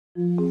Hey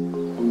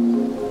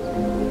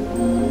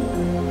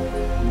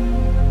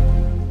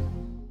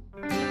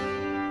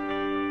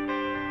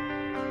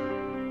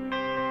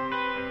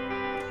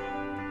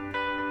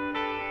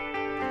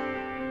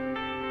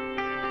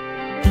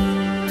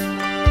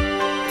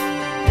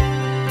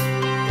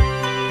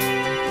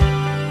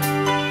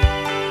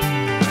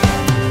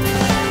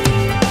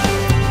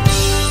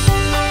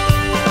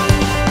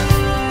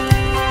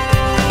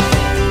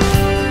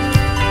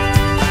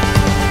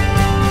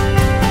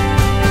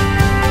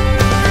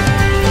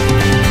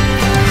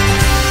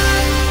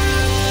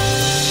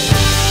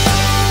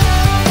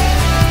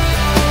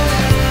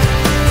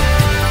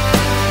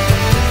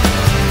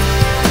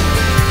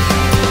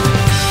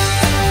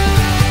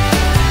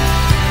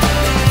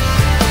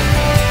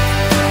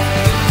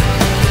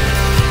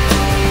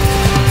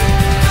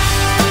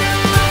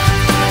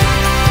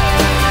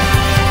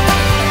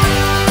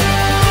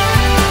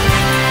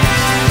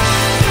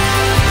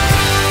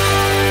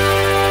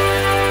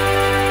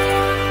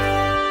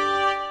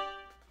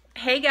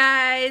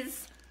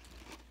guys,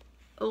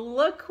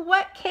 look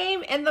what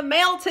came in the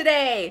mail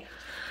today.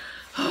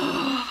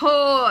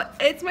 Oh,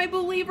 it's my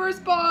Believers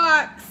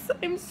box.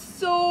 I'm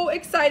so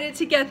excited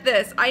to get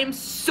this. I am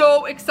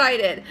so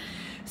excited.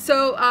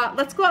 So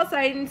let's go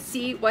outside and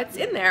see what's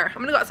in there.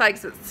 I'm gonna go outside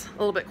because it's a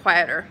little bit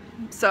quieter.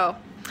 So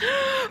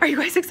are you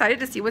guys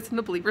excited to see what's in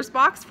the Believers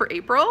box for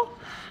April?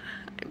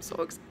 I'm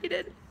so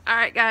excited. All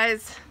right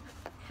guys,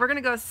 we're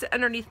gonna go sit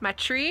underneath my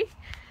tree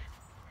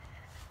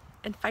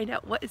and find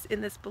out what is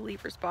in this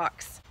Believers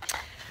box.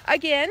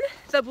 Again,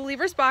 the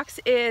Believers box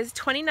is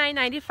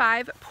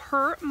 $29.95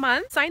 per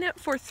month. Sign up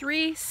for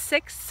 3,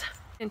 6,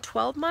 and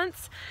 12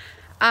 months.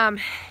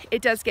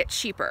 It does get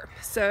cheaper.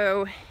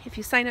 So if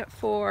you sign up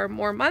for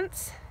more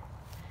months,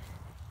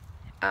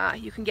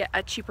 you can get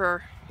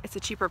it's a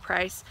cheaper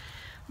price.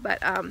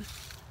 But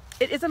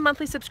it is a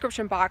monthly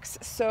subscription box.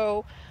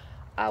 So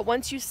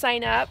once you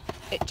sign up,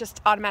 it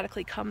just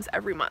automatically comes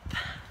every month,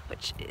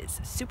 which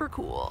is super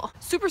cool.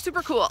 Super,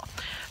 super cool.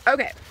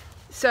 Okay,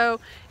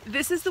 so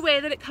this is the way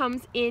that it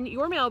comes in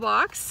your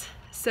mailbox.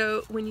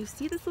 So when you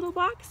see this little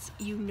box,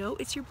 you know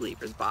it's your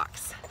Believers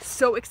box.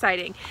 So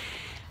exciting.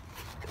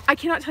 I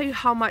cannot tell you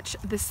how much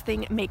this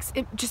thing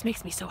it just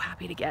makes me so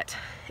happy to get.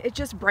 It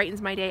just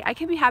brightens my day. I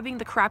can be having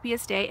the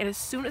crappiest day, and as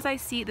soon as I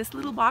see this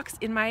little box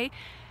in my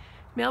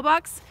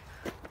mailbox,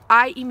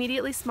 I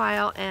immediately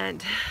smile,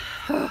 and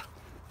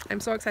I'm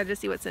so excited to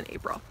see what's in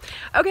April.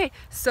 Okay,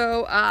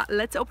 so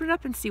let's open it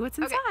up and see what's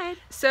inside. Okay.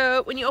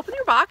 So when you open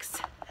your box,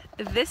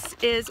 this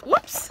is,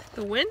 whoops,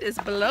 the wind is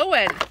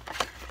blowing.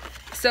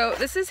 So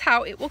this is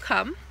how it will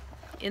come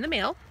in the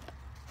mail.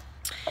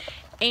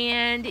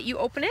 And you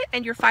open it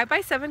and your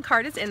 5x7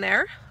 card is in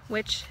there,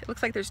 which it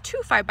looks like there's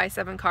 2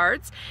 5x7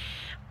 cards.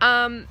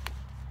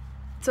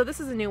 So this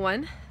is a new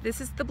one.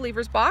 This is the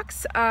Believers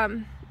box.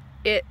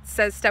 It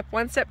says step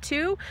 1, step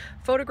 2,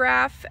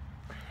 photograph,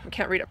 I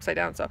can't read upside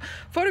down, so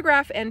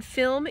photograph and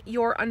film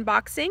your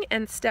unboxing,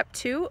 and step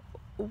 2,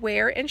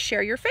 wear and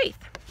share your faith.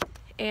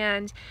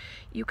 And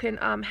you can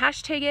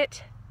hashtag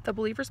it the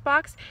Believers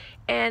box.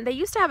 And they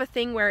used to have a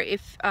thing where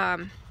if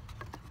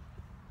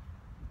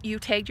you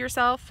tagged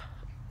yourself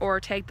or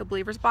tagged the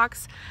Believers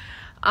box,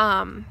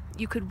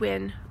 you could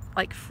win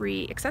like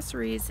free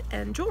accessories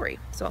and jewelry.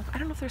 So I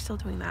don't know if they're still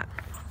doing that.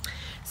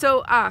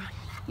 So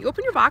you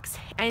open your box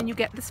and you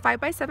get this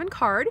 5x7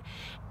 card,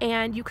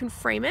 and you can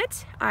frame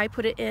it. I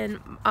put it in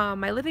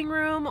my living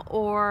room,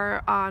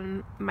 or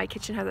on my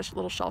kitchen has a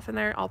little shelf in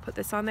there. I'll put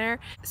this on there.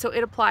 So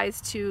it applies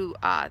to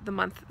the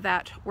month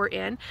that we're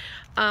in.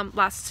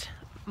 Last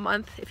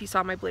month, if you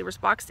saw my Believers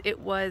box, it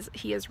was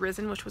He Is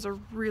Risen, which was a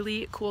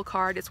really cool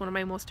card. It's one of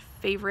my most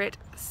favorite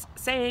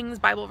sayings,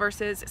 Bible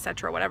verses,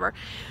 etc., whatever.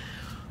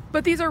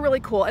 But these are really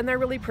cool and they're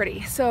really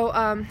pretty.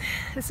 So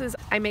this is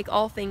I Make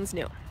All Things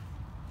New.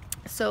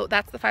 So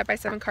that's the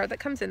 5x7 card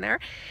that comes in there.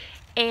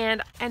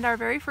 And our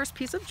very first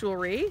piece of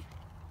jewelry,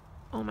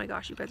 oh my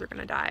gosh, you guys are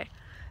gonna die.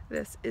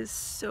 This is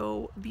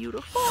so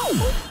beautiful.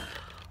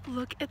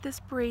 Look at this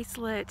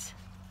bracelet.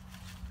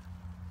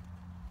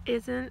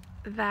 Isn't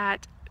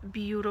that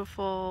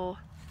beautiful?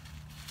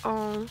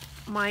 Oh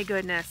my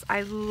goodness.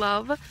 I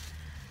love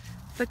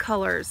the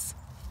colors.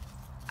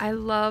 I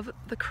love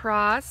the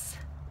cross.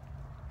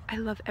 I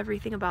love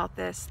everything about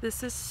this.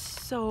 This is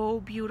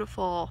so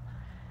beautiful.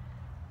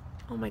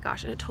 Oh my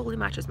gosh, and it totally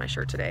matches my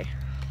shirt today.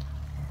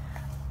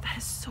 That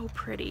is so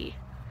pretty.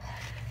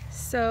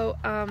 So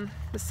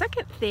the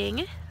second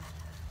thing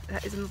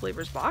that is in the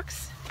Believers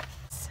box,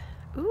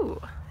 ooh,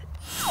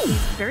 these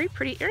very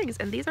pretty earrings,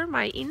 and these are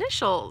my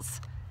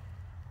initials.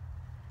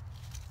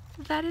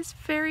 That is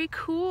very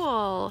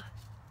cool.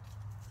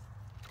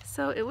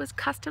 So it was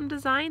custom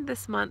designed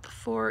this month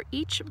for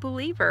each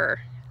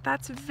believer.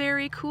 That's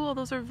very cool.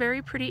 Those are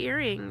very pretty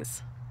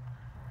earrings.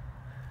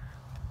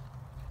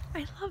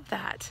 I love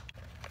that.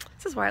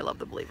 This is why I love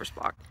the Believers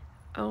box.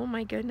 Oh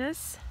my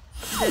goodness.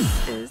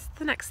 This is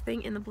the next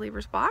thing in the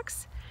Believers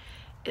box.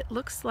 It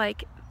looks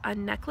like a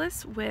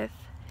necklace with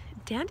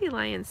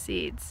dandelion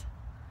seeds.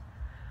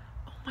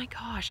 Oh my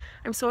gosh.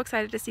 I'm so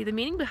excited to see the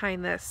meaning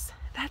behind this.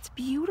 That's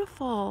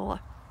beautiful.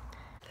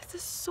 This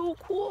is so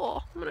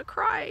cool. I'm gonna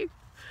cry.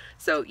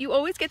 So you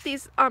always get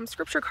these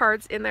scripture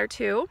cards in there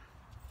too,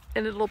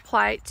 and it'll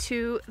apply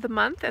to the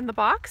month and the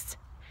box.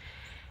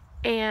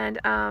 And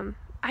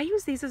I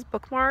use these as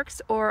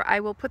bookmarks, or I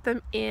will put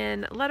them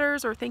in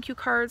letters or thank you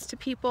cards to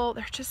people.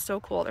 They're just so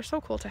cool. They're so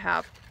cool to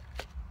have.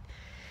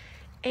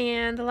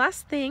 And the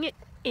last thing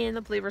in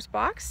the Believer's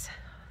Box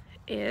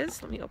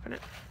is, let me open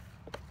it.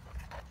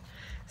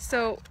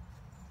 So,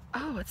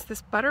 oh, it's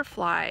this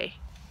butterfly,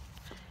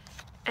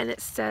 and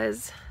it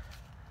says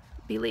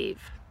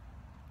believe,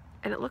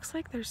 and it looks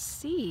like there's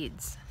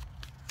seeds.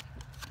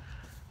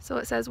 So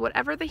it says,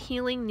 whatever the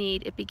healing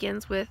need, it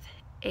begins with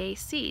a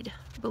seed.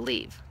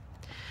 Believe.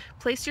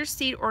 Place your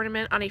seed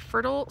ornament on a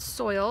fertile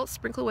soil,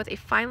 sprinkle with a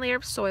fine layer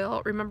of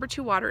soil, remember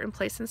to water and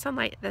place in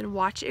sunlight, then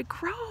watch it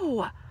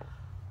grow.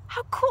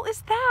 How cool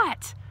is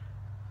that?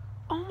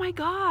 Oh my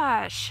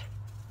gosh.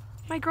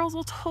 My girls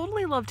will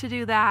totally love to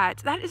do that.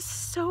 That is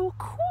so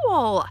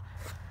cool.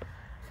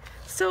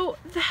 So,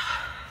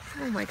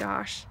 oh my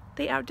gosh.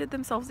 They outdid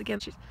themselves again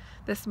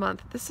this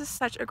month. This is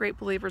such a great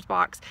Believer's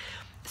Box.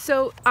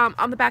 So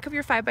on the back of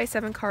your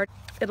 5x7 card,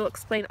 it'll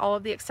explain all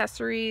of the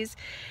accessories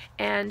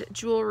and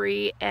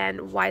jewelry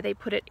and why they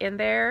put it in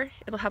there.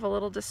 It'll have a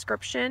little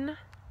description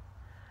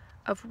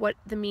of what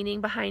the meaning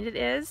behind it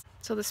is.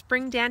 So the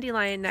spring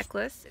dandelion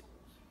necklace,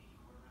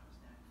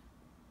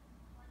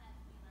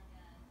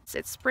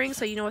 it's spring,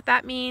 so you know what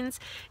that means.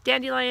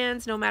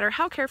 Dandelions, no matter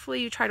how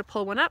carefully you try to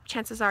pull one up,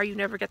 chances are you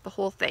never get the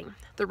whole thing.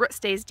 The root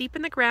stays deep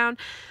in the ground,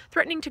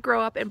 threatening to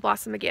grow up and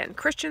blossom again.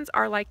 Christians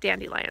are like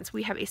dandelions.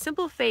 We have a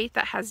simple faith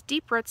that has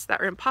deep roots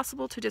that are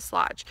impossible to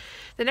dislodge.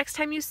 The next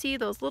time you see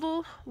those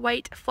little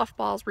white fluff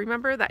balls,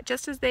 remember that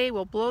just as they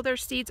will blow their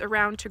seeds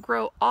around to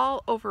grow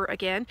all over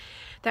again,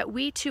 that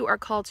we too are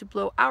called to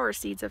blow our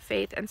seeds of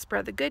faith and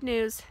spread the good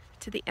news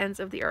to the ends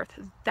of the earth.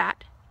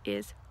 That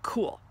is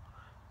cool.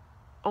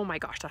 Oh my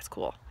gosh, that's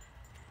cool.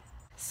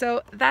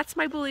 So that's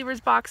my Believer's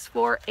Box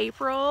for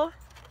April.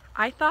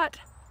 I thought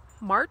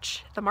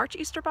the March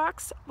Easter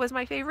box was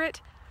my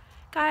favorite.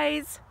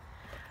 Guys,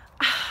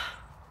 I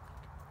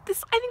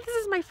think this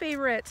is my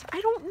favorite. I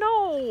don't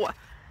know.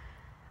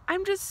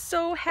 I'm just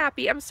so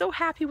happy. I'm so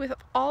happy with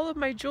all of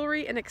my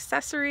jewelry and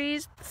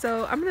accessories.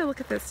 So I'm gonna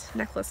look at this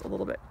necklace a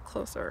little bit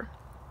closer.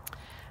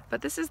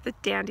 But this is the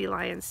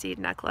dandelion seed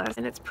necklace,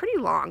 and it's pretty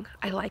long.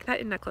 I like that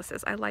in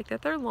necklaces. I like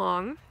that they're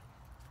long.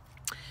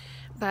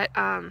 But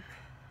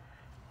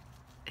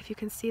if you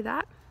can see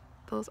that,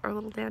 those are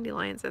little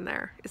dandelions in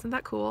there. Isn't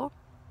that cool?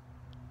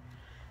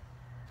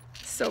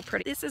 So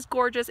pretty. This is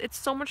gorgeous. It's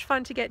so much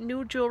fun to get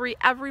new jewelry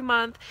every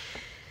month,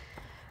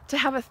 to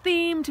have a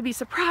theme, to be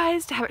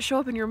surprised, to have it show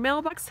up in your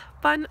mailbox.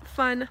 Fun,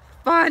 fun,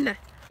 fun.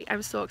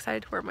 I'm so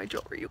excited to wear my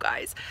jewelry, you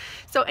guys.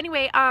 So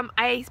anyway,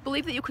 I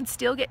believe that you can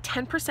still get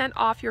 10%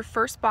 off your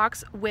first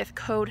box with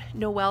code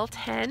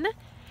Noelle10.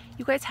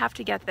 You guys have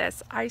to get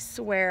this. I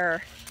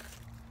swear.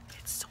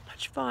 It's so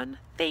much fun.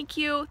 Thank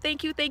you,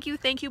 thank you, thank you,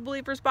 thank you,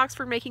 Believer's Box,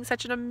 for making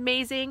such an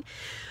amazing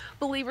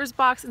Believer's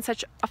Box and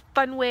such a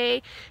fun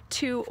way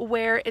to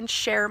wear and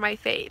share my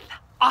faith.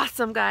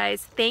 Awesome,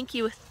 guys. Thank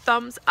you.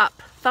 Thumbs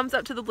up. Thumbs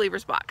up to the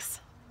Believer's Box.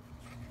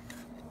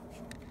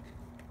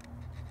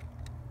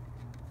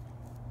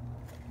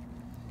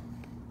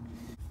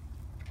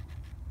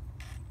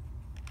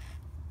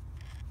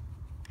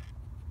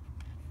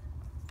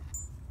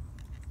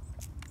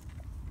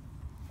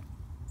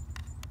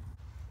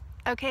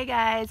 Okay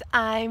guys,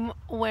 I'm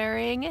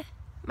wearing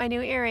my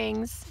new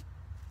earrings.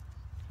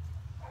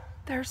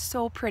 They're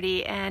so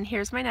pretty, and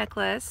here's my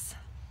necklace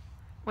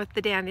with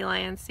the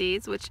dandelion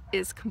seeds, which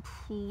is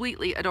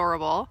completely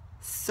adorable.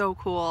 So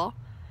cool.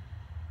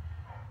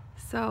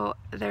 So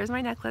there's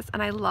my necklace,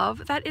 and I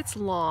love that it's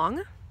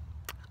long.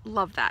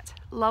 Love that.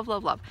 Love,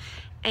 love, love.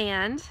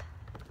 And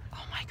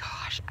oh my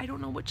gosh, I don't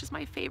know which is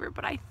my favorite,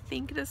 but I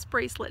think this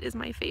bracelet is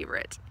my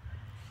favorite.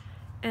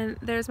 And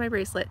there's my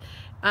bracelet.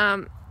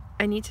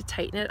 I need to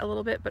tighten it a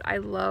little bit, but I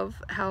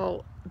love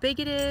how big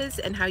it is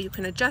and how you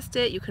can adjust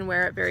it. You can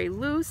wear it very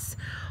loose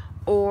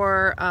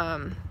or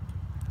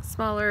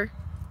smaller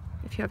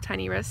if you have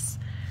tiny wrists.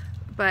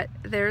 But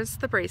there's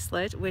the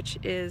bracelet, which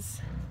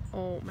is,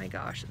 oh my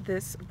gosh,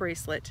 this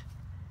bracelet,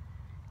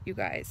 you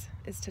guys,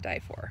 is to die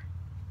for.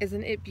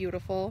 Isn't it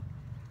beautiful?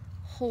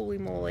 Holy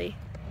moly.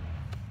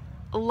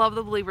 Love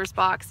the Believer's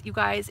Box. You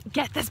guys,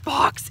 get this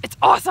box. It's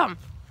awesome.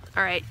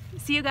 All right,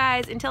 see you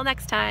guys until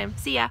next time.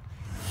 See ya.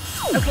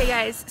 Okay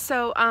guys,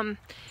 so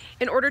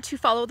in order to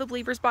follow the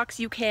Believer's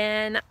Box, you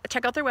can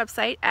check out their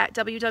website at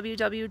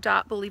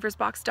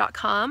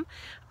www.believersbox.com.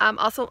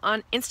 Also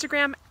on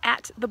Instagram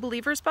at the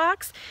Believer's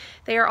Box.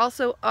 They are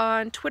also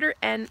on Twitter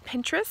and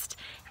Pinterest,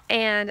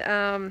 and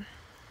I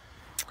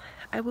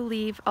will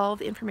leave all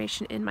the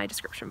information in my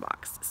description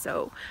box.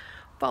 So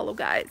follow,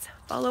 guys,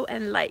 follow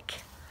and like.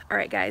 All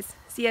right guys,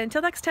 see ya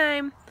until next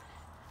time.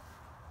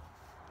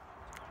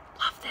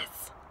 Love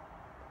this.